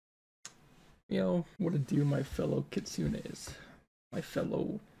Yo, what to do, my fellow kitsunes, my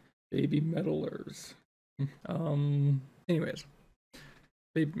fellow baby metalers. Anyways,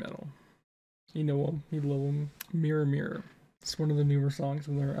 baby metal. You know them, you love them. Mirror Mirror. It's one of the newer songs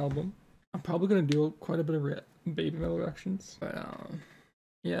on their album. I'm probably gonna do quite a bit of baby metal reactions, but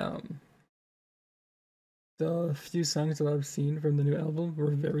yeah. The few songs that I've seen from the new album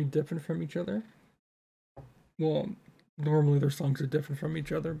were very different from each other. Well, normally their songs are different from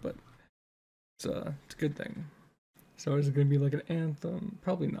each other, but it's a good thing. So is it gonna be like an anthem?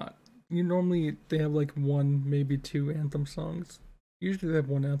 Probably not. Normally they have like one, maybe two anthem songs. Usually they have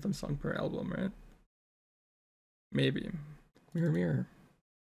one anthem song per album, right? Maybe. Mirror Mirror.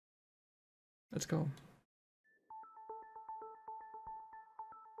 Let's go.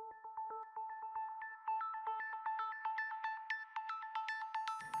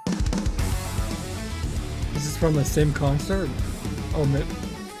 This is from the same concert? Oh,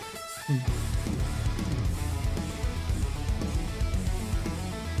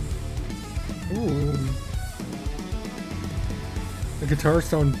 Ooh. The guitars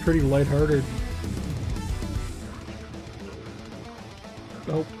sound pretty lighthearted.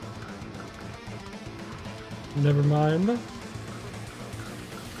 Nope. Never mind.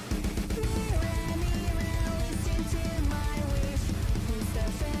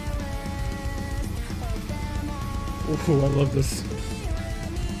 Ooh, I love this.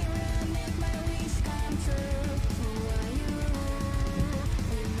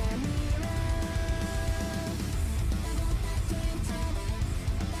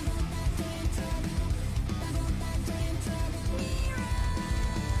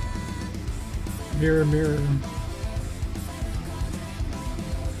 Mirror, mirror.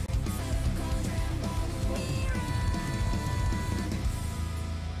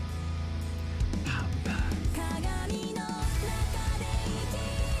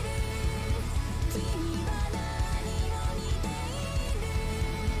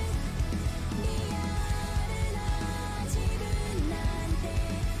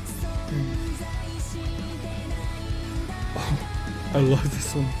 I love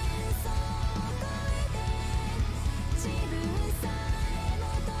this one.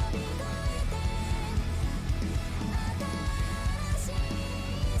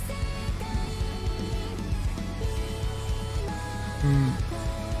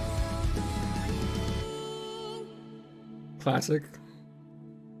 Classic.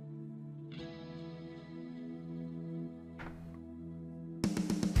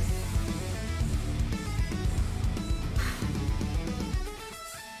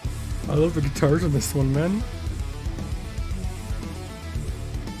 I love the guitars on this one, man.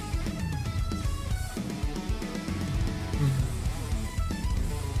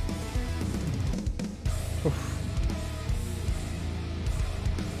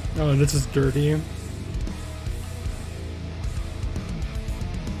 Oh, this is dirty.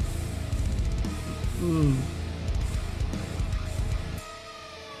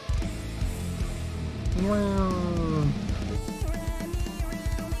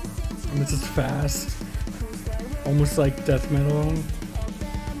 And this is fast. Almost like death metal.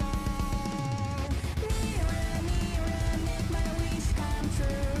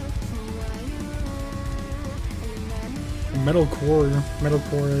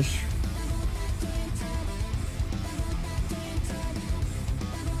 Metalcore-ish.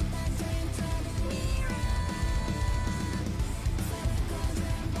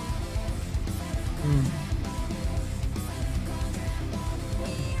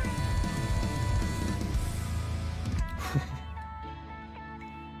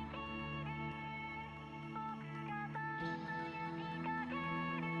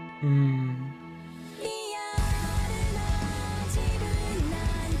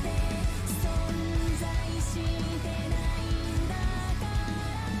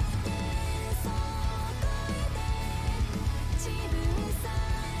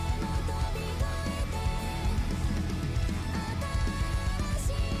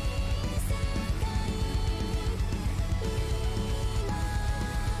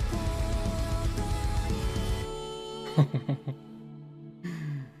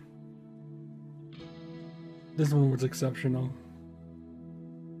 This one was exceptional.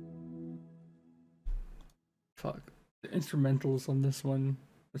 Fuck. The instrumentals on this one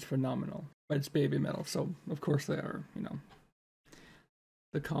was phenomenal. But it's baby metal, so of course they are, you know.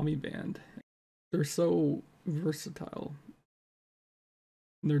 The Kami band. They're so versatile.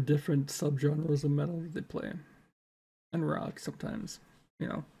 They're different subgenres of metal that they play. And rock sometimes, you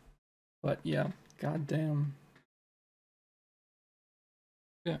know. But yeah, goddamn.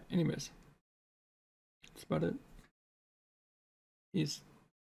 Yeah, anyways. That's about it. Peace.